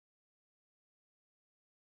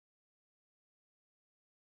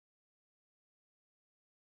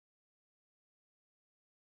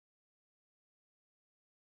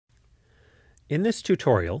In this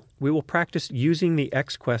tutorial, we will practice using the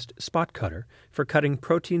EXQuest spot cutter for cutting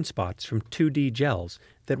protein spots from 2D gels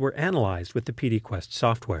that were analyzed with the PDQuest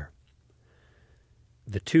software.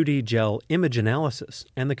 The 2D gel image analysis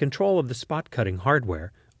and the control of the spot cutting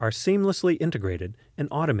hardware are seamlessly integrated and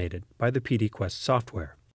automated by the PDQuest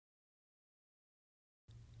software.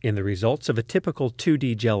 In the results of a typical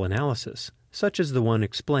 2D gel analysis, such as the one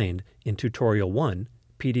explained in Tutorial 1,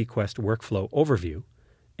 PDQuest Workflow Overview,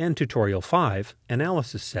 and Tutorial 5,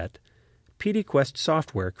 Analysis Set, PDQuest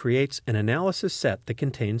software creates an analysis set that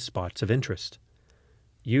contains spots of interest.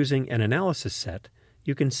 Using an analysis set,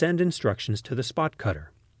 you can send instructions to the spot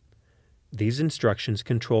cutter. These instructions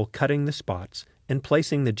control cutting the spots and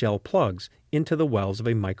placing the gel plugs into the wells of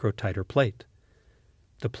a microtiter plate.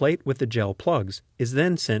 The plate with the gel plugs is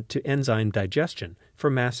then sent to enzyme digestion for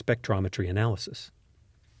mass spectrometry analysis.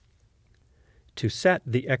 To set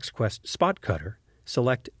the EXQuest spot cutter,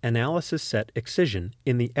 select Analysis Set Excision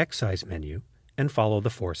in the Excise menu and follow the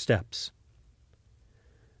 4 steps.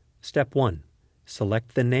 Step 1.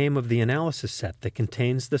 Select the name of the analysis set that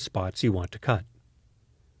contains the spots you want to cut.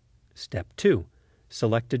 Step 2.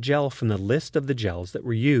 Select a gel from the list of the gels that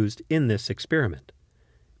were used in this experiment.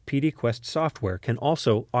 PDQuest software can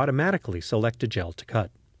also automatically select a gel to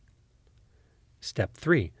cut. Step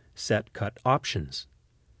 3. Set cut options.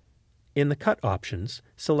 In the cut options,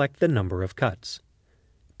 select the number of cuts.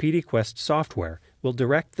 PDQuest software will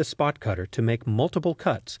direct the spot cutter to make multiple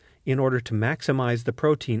cuts in order to maximize the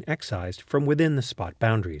protein excised from within the spot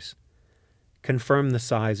boundaries. Confirm the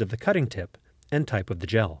size of the cutting tip and type of the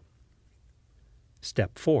gel.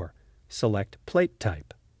 Step 4. Select plate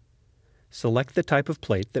type. Select the type of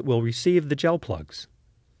plate that will receive the gel plugs.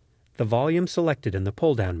 The volume selected in the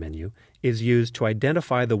pull-down menu is used to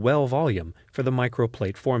identify the well volume for the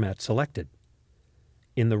microplate format selected.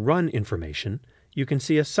 In the Run information, you can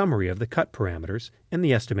see a summary of the cut parameters and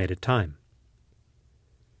the estimated time.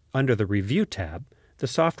 Under the Review tab, the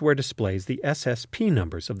software displays the SSP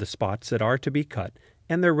numbers of the spots that are to be cut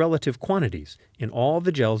and their relative quantities in all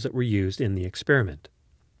the gels that were used in the experiment.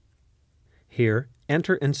 Here,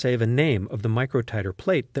 enter and save a name of the microtiter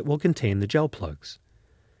plate that will contain the gel plugs.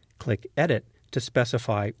 Click Edit to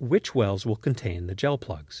specify which wells will contain the gel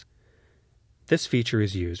plugs. This feature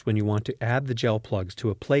is used when you want to add the gel plugs to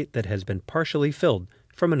a plate that has been partially filled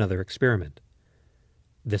from another experiment.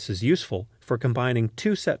 This is useful for combining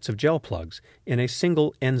 2 sets of gel plugs in a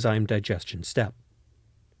single enzyme digestion step.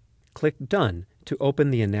 Click Done to open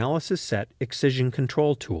the Analysis Set Excision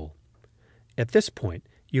Control tool. At this point,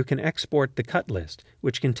 you can export the cut list,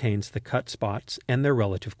 which contains the cut spots and their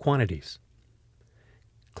relative quantities.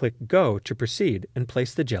 Click Go to proceed and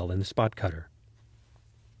place the gel in the spot cutter.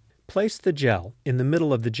 Place the gel in the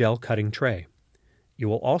middle of the gel cutting tray. You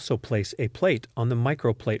will also place a plate on the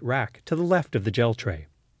microplate rack to the left of the gel tray.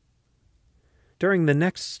 During the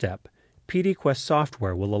next step, PDQuest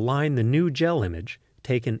software will align the new gel image,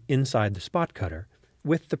 taken inside the spot cutter,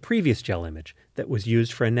 with the previous gel image that was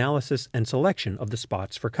used for analysis and selection of the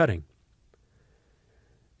spots for cutting.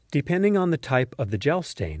 Depending on the type of the gel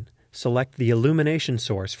stain, select the illumination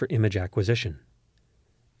source for image acquisition.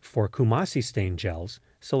 For Kumasi stain gels,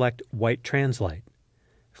 select White Translight.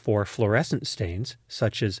 For fluorescent stains,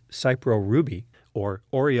 such as Cypro Ruby or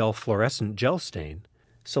Oriel Fluorescent Gel Stain,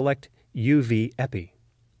 select UV Epi.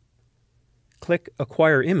 Click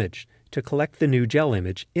Acquire Image to collect the new gel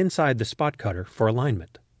image inside the spot cutter for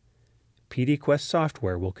alignment. PDQuest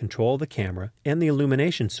software will control the camera and the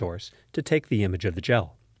illumination source to take the image of the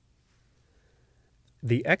gel.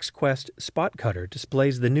 The EXQuest spot cutter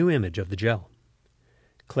displays the new image of the gel.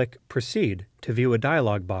 Click Proceed to view a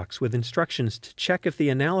dialog box with instructions to check if the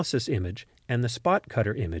analysis image and the spot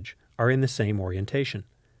cutter image are in the same orientation.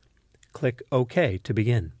 Click OK to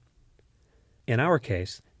begin. In our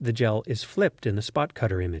case, the gel is flipped in the spot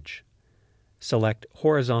cutter image. Select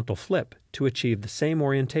Horizontal Flip to achieve the same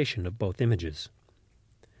orientation of both images.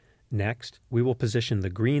 Next, we will position the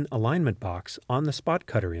green alignment box on the spot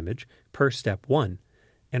cutter image per Step 1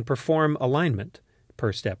 and perform alignment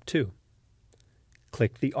per Step 2.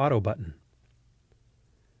 Click the Auto button.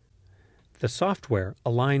 The software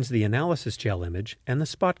aligns the analysis gel image and the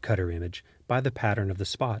spot cutter image by the pattern of the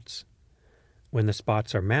spots. When the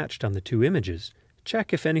spots are matched on the 2 images,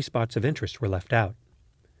 check if any spots of interest were left out.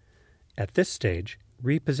 At this stage,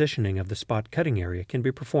 repositioning of the spot cutting area can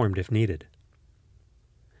be performed if needed.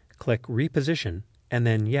 Click Reposition and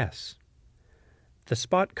then Yes. The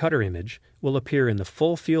spot cutter image will appear in the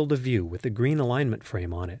full field of view with the green alignment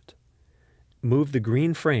frame on it. Move the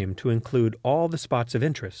green frame to include all the spots of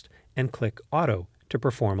interest and click Auto to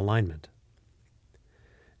perform alignment.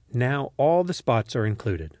 Now all the spots are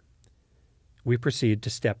included. we proceed to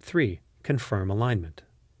Step 3, Confirm Alignment.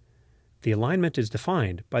 The alignment is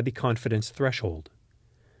defined by the confidence threshold.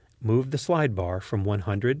 Move the slide bar from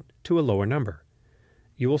 100 to a lower number.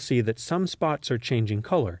 You will see that some spots are changing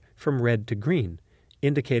color from red to green,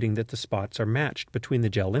 indicating that the spots are matched between the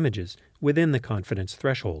gel images within the confidence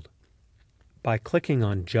threshold. By clicking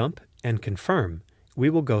on Jump and Confirm,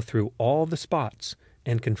 we will go through all the spots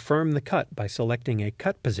and confirm the cut by selecting a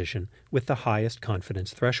cut position with the highest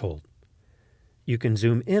confidence threshold. You can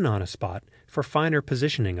zoom in on a spot for finer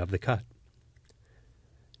positioning of the cut.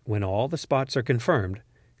 When all the spots are confirmed,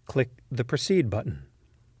 click the Proceed button.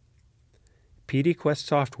 PDQuest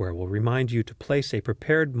software will remind you to place a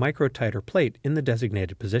prepared microtiter plate in the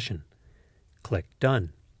designated position. Click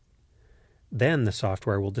Done. Then the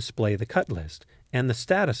software will display the cut list and the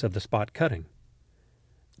status of the spot cutting.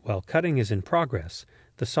 While cutting is in progress,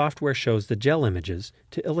 the software shows the gel images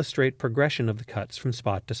to illustrate progression of the cuts from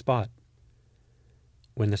spot to spot.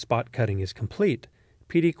 When the spot cutting is complete,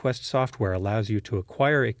 PDQuest software allows you to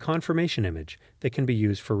acquire a confirmation image that can be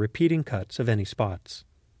used for repeating cuts of any spots.